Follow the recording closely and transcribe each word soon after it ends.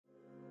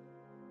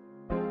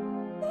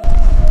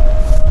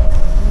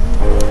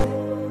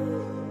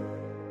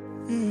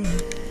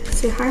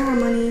Say hi,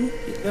 Harmony.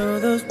 You know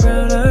those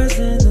brown eyes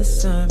in the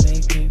sun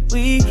make me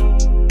weak.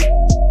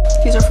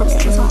 These are from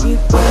Amazon.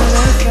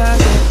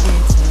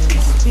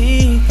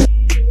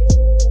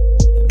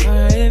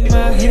 In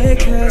my head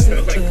 'cause it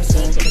feels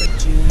like a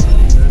dream.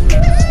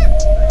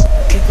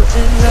 People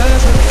in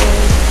love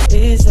with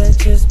me, is that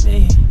just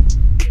me?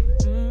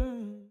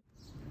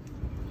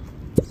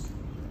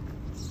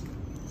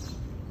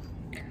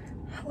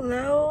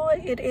 Hello,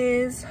 it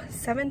is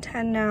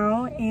 7:10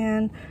 now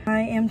and I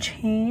am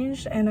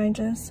changed and I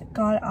just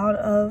got out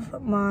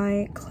of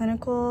my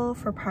clinical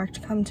for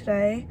practicum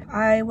today.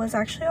 I was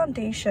actually on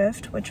day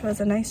shift, which was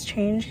a nice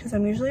change because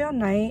I'm usually on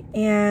night,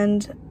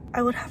 and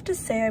I would have to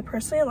say I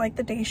personally like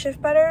the day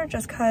shift better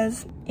just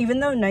because even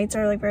though nights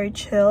are like very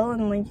chill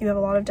and like you have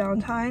a lot of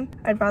downtime,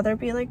 I'd rather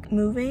be like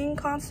moving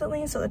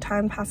constantly so the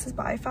time passes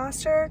by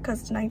faster,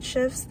 because night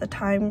shifts the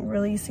time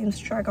really seems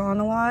to drag on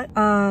a lot.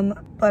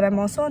 But I'm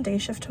also on day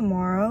shift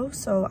tomorrow,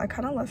 so I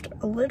kind of left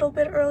a little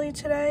bit early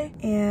today,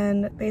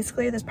 and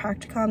basically this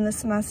practicum this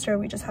semester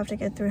we just have to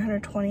get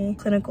 320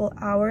 clinical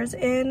hours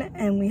in,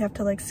 and we have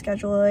to like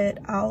schedule it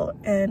out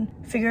and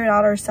figure it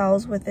out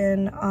ourselves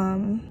within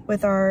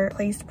with our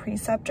placed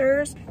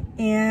preceptors.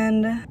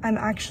 And I'm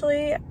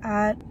actually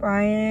at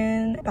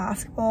Brian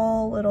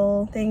basketball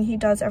little thing he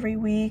does every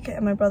week,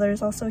 and my brother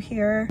is also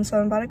here, so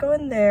I'm about to go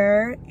in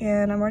there,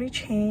 and I'm already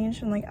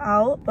changed and like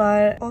out.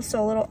 But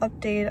also a little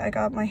update, I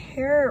got my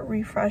hair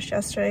refreshed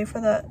yesterday for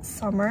the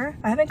summer.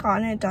 I haven't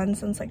gotten it done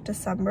since like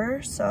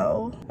December,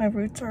 so my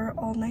roots are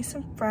all nice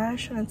and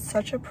fresh, and it's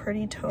such a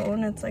pretty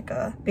tone. It's like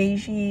a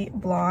beigey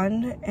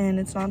blonde and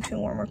it's not too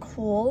warm or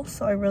cool,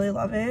 so I really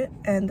love it.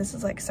 And this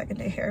is like second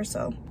day hair,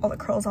 so all the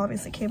curls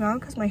obviously came out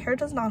because my hair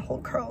does not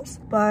hold curls.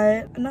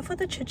 But enough with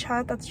the chit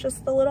chat, that's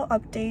just the little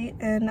update,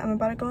 and I'm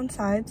about to go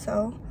inside, so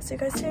I'll see you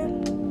guys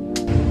soon.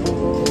 This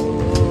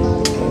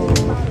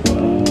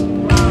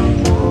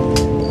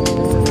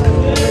is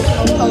the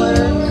original color.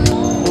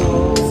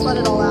 Just let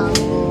it all out.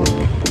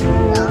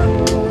 Yeah.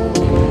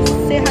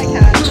 Say hi,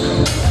 cat.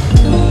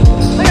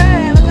 Look at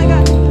him, look like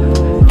that.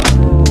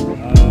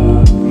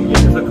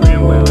 It's a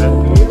Korean way,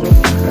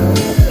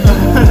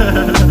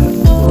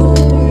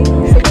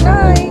 Say good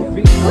night.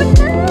 Good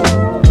night.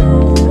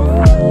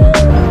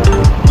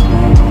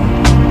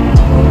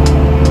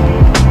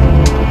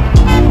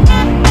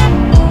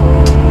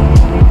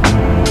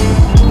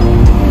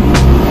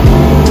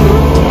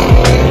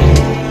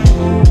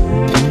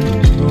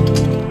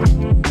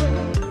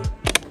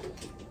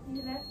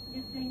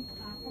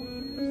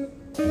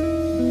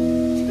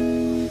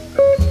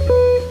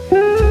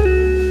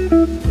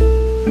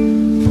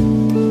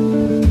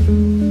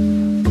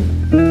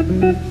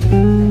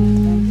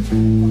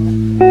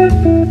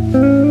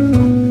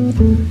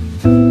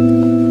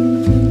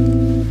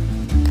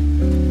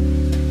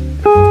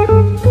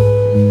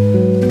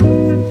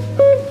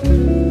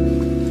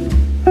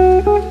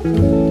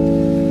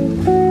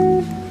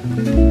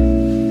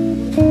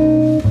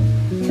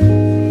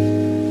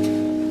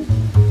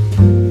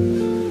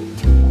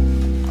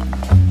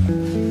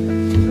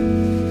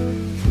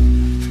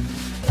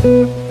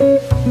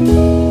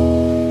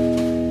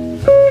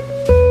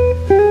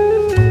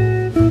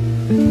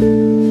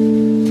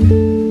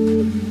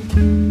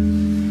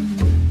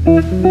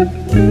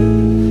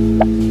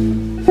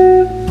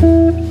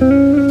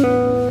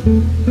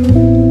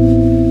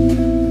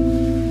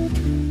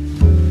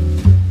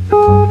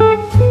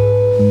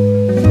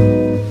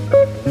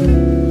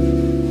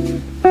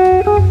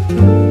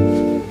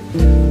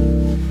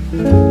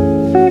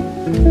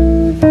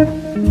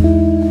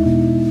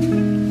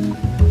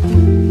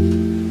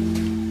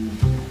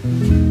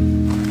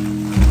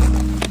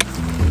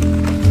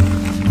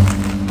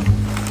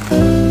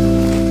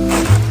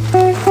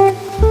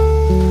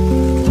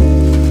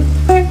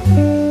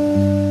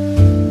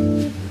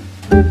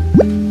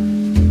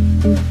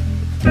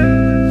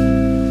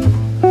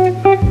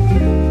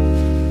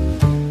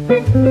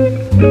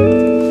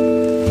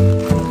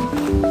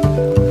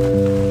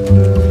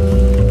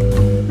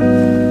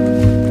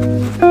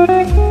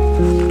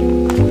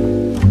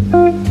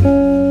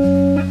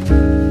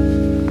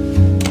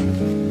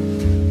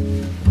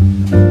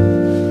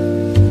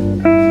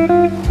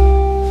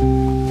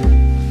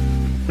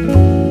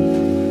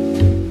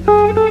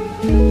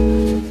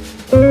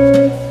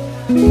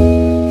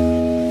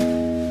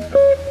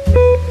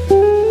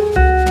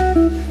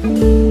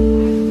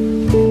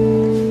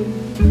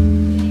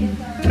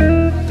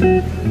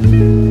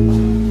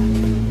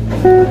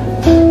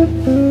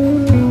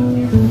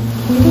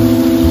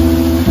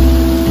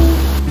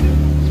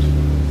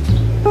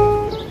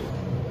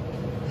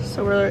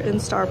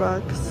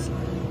 Starbucks,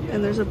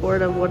 and there's a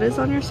board of what is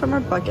on your summer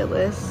bucket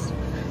list.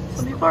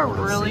 Some people are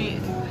really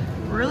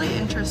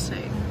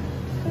interesting.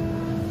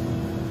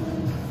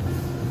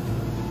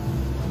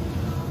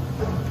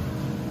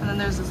 And then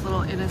there's this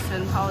little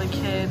innocent probably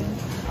kid.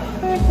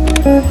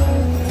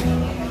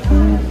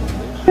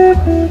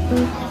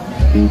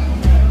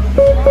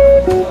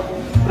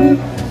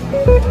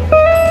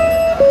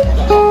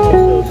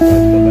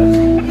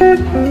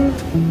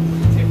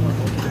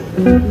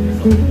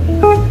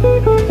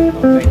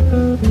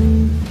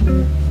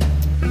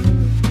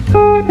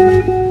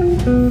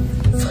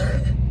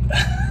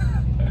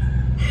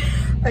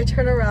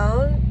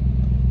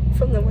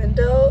 from the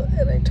window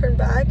and I turn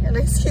back and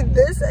I see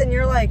this and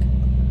you're like,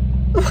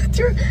 with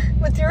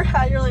your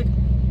hat, you're like,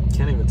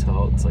 Can't even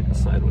tell. It's like a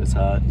sideways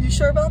hat. you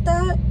sure about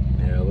that?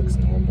 Yeah, it looks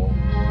normal.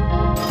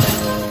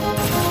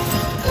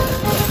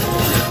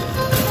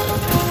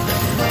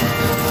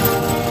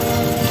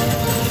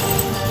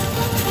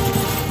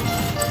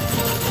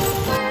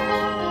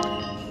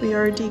 We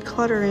are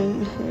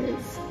decluttering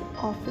his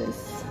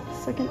office,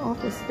 second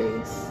office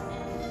space.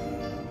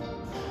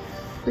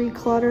 Free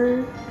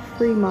clutter,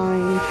 free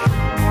mind.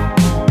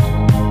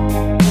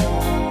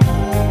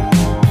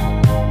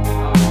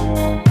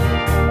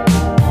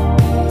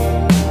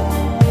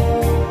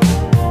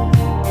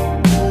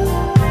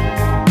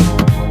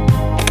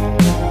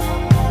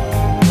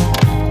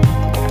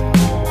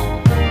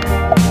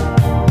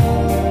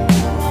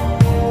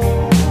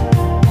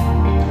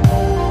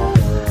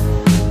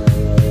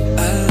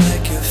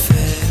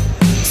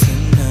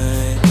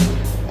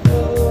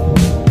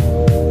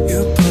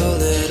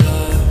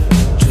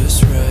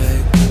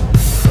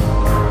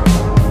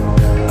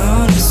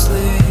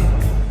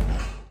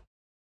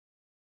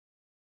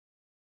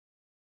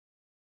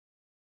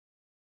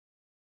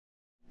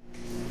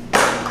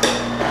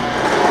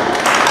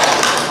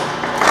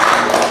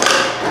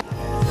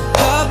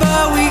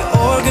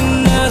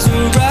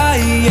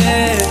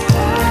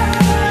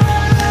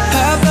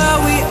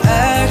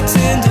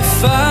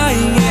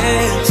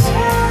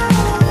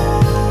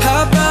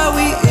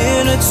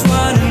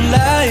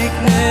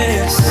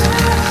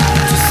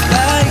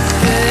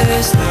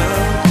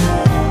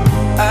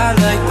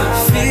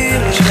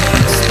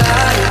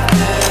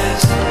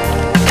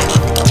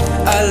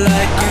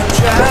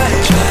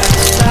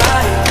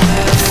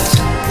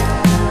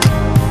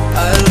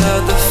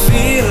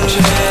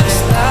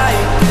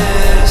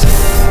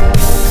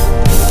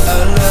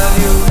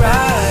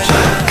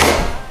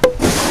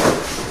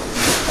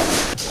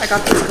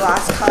 Got these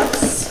glass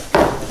cups.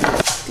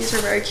 These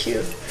are very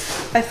cute.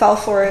 I fell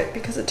for it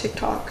because of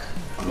TikTok.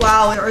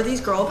 Wow, are these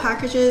girl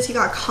packages? He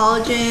got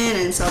collagen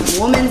and some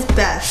woman's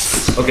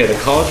best. Okay, the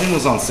collagen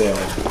was on sale.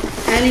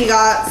 And he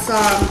got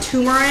some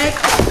turmeric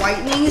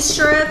whitening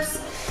strips,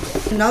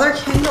 another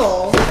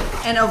Kindle,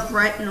 and a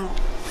retinol.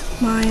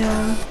 My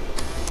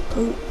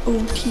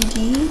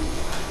OOTD.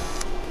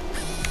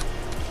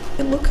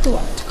 It looked a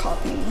lot to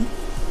copy me.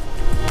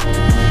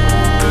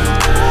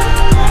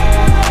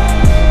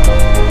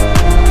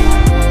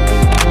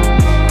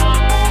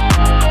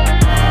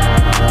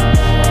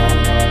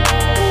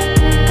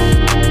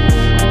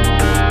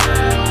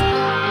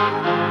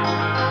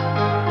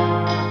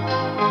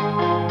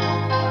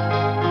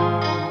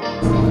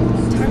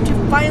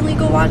 Finally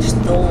go watch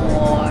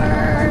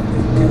Thor.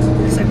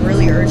 It's like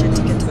really urgent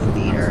to get to the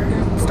theater.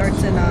 It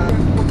starts in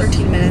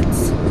 13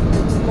 minutes.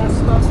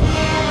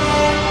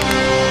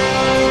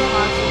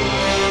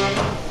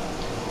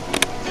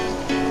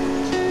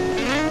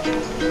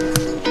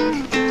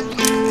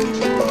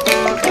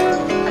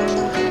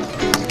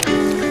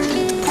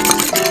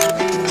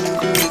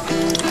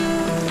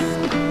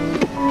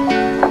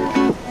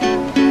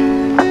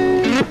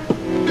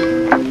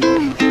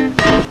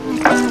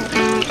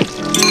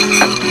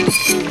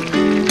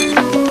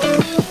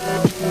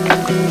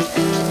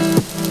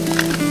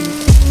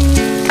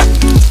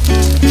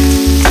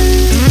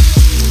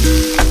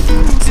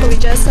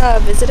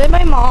 Visited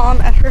my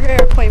mom at her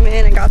hair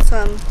appointment and got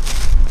some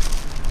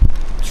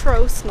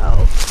tro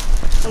smoke,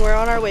 and we're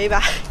on our way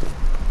back.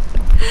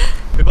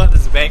 People at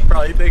this bank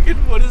probably thinking,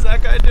 what is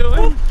that guy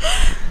doing?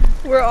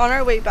 We're on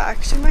our way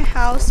back to my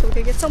house so we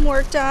can get some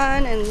work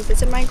done and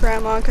visit my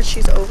grandma because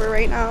she's over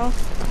right now,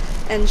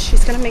 and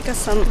she's gonna make us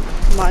some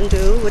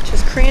mandu, which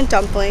is Korean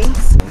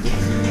dumplings.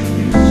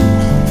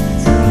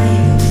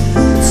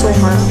 So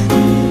hard.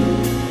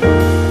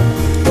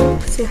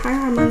 Say hi,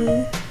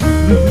 Harmony.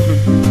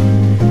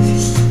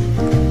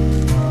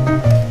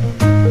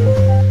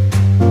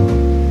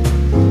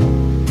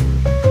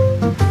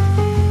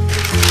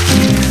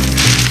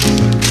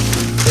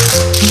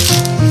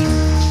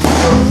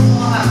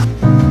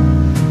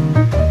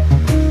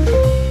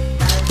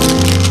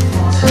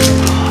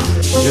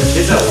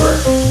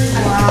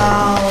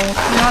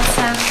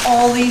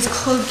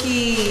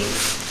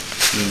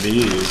 Cookies. And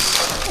these.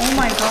 Oh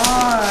my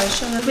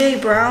gosh. And the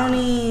big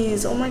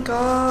brownies. Oh my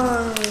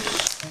gosh.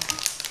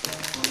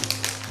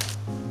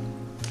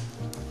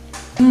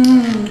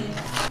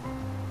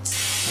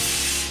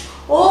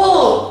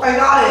 Oh, I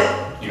got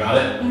it. You got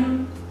it?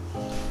 Mm-hmm.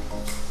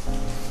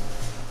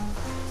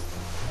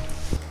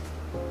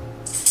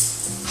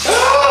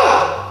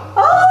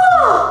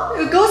 Oh,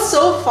 it goes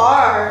so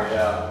far.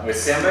 Yeah. Wait,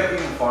 stand back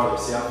even farther.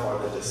 See how far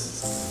the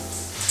distance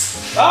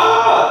is.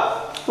 Ah!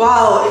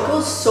 Wow, it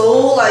goes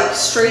so like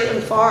straight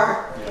and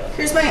far. Yeah.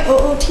 Here's my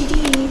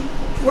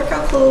OOTD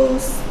workout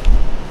clothes.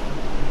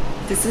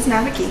 This is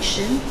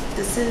navigation.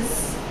 This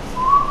is,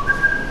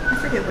 I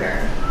forget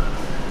where.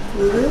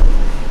 Lulu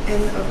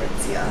and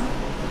Aritzia.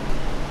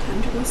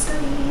 Time to go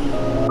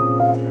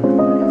study.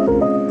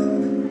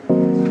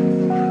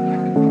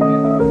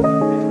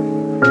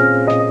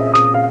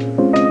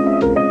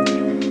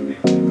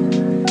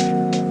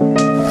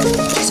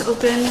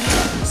 open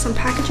some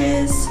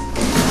packages.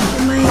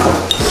 And my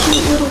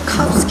cute little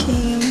cups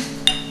came.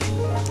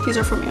 These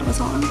are from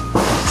Amazon.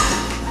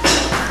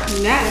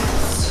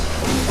 Next,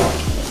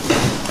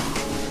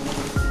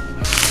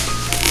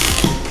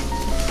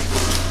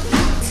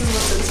 this is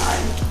what's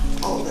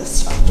inside. All of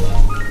this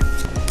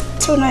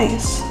stuff. So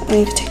nice. And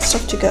you can take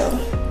stuff to go.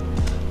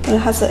 And it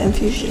has the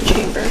infusion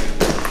chamber.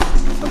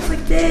 Looks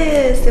like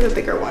this. They have a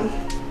bigger one.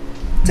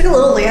 It's like a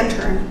little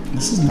lantern.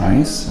 This is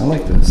nice. I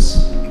like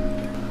this.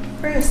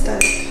 Very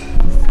aesthetic.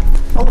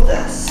 All of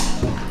this.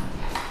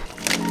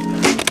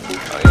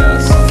 Oh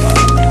yes.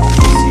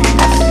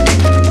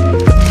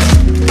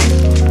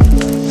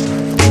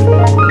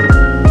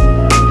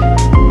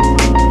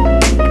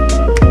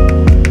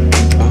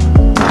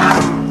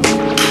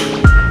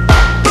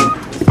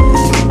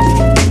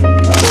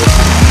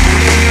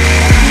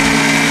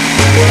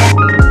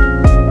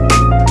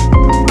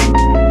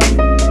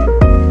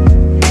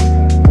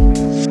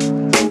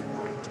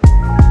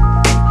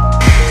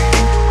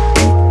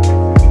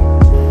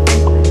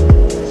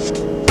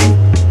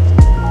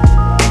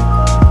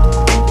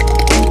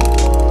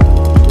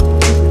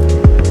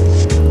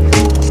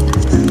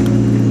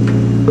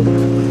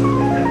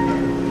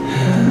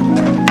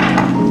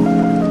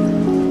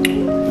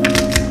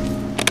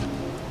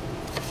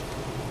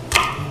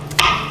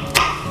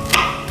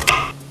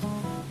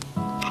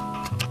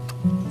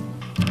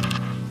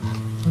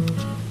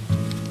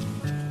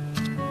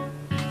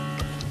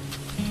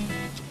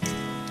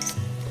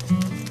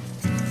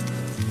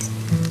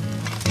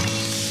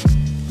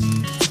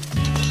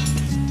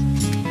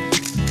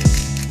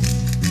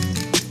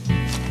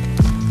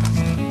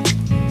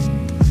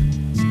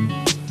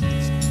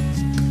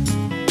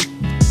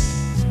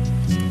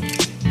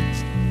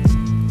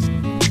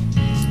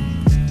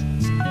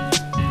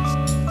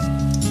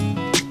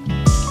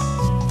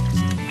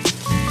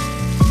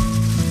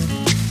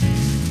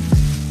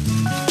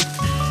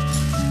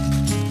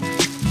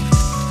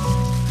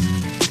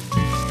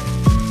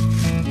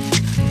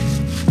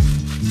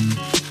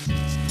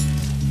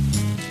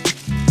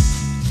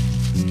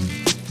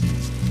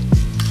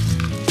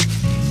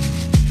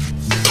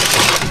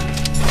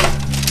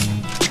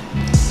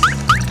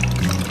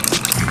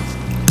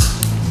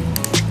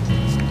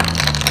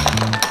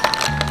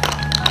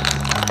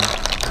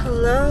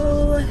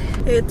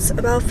 It's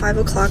about 5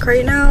 o'clock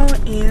right now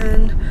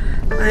and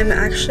I'm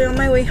actually on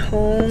my way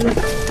home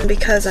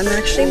because I'm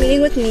actually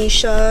meeting with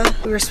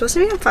Nisha. We were supposed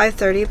to meet at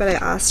 5:30, but I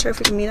asked her if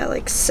we could meet at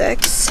like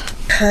 6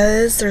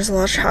 because there's a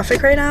lot of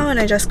traffic right now and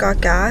I just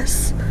got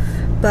gas.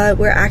 But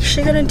we're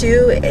actually gonna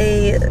do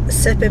a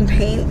sip and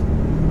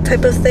paint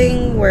type of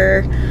thing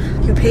where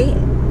you paint,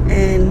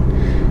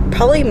 and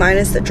probably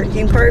minus the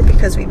drinking part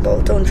because we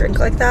both don't drink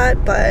like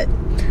that, but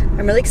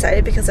I'm really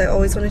excited because I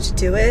always wanted to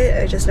do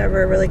it. I just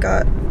never really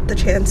got the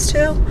chance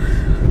to.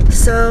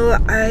 So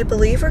I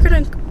believe we're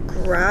gonna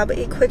grab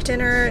a quick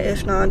dinner,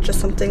 if not just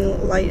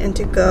something light and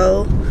to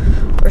go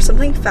or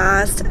something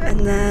fast,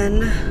 and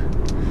then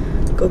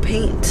go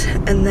paint.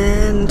 And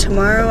then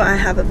tomorrow I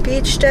have a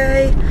beach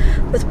day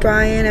with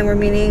Brian and we're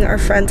meeting our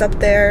friends up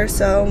there,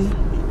 so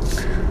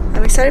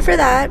I'm excited for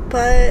that.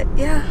 But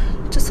yeah,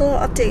 just a little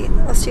update.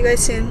 I'll see you guys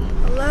soon.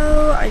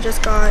 Hello, I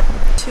just got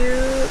to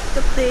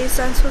the place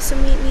I'm supposed to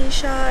meet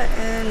Nisha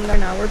and right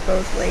now we're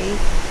both late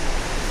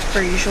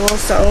per usual,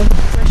 so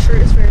my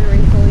shirt is very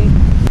wrinkly.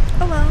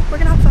 Oh well, we're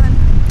gonna have fun.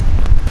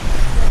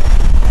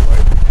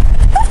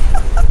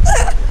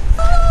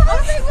 I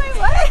was like, wait,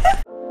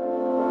 what?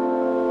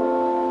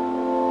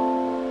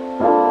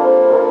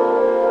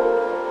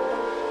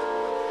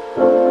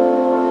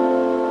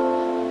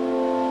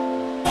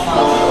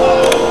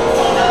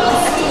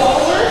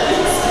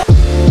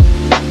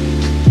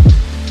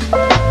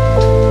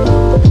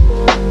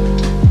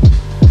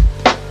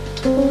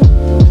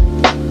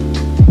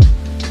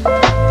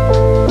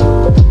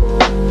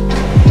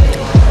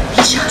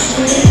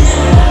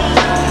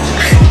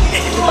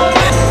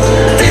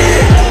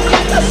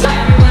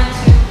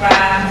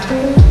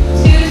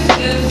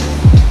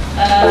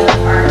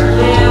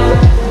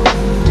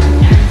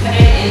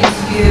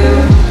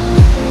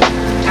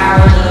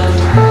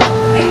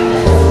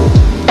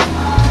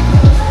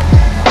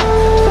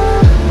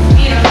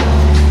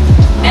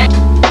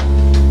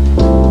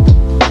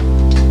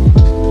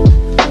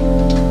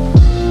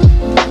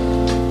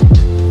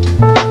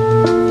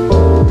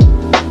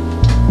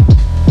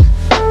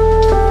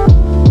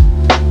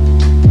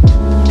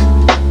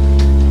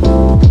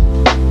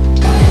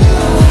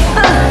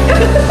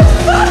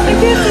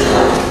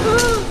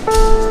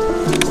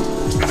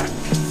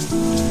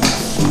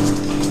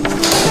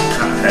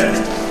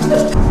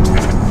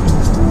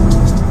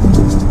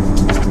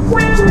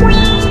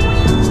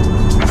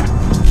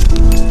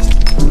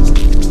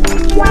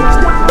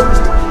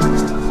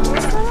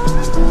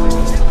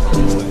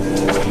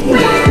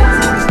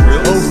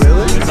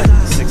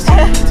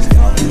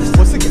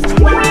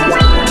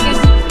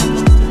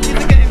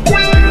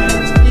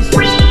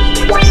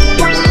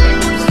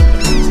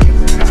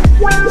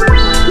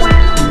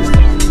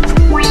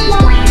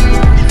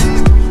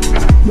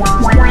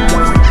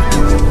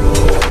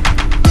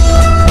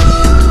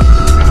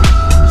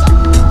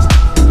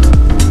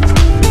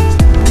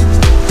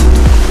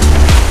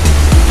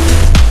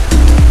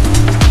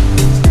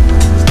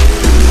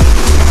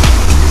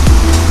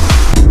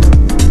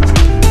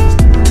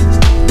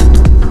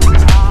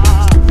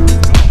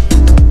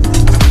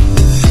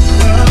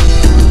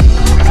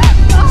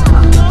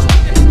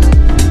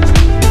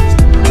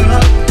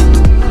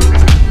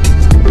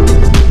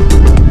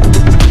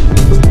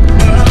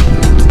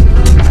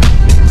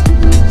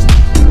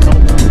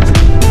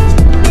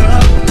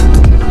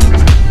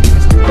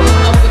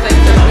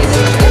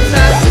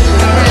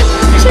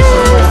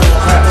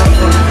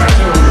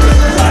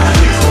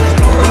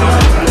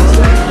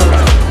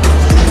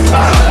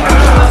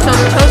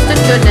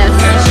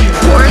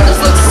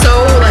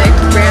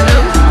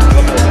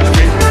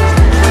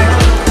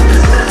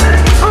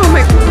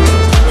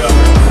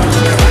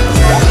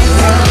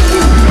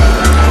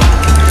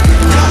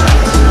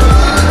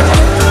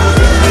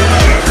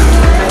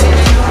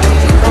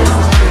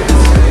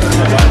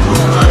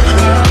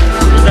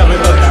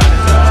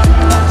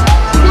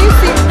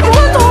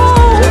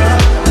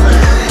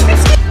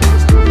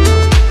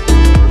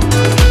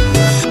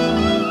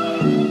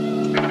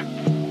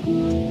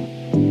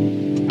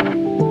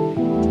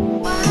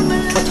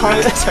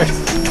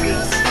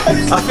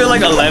 I feel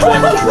like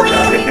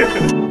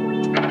 11.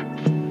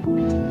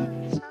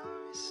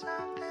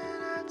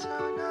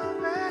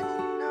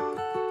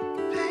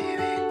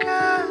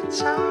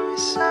 Tell me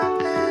something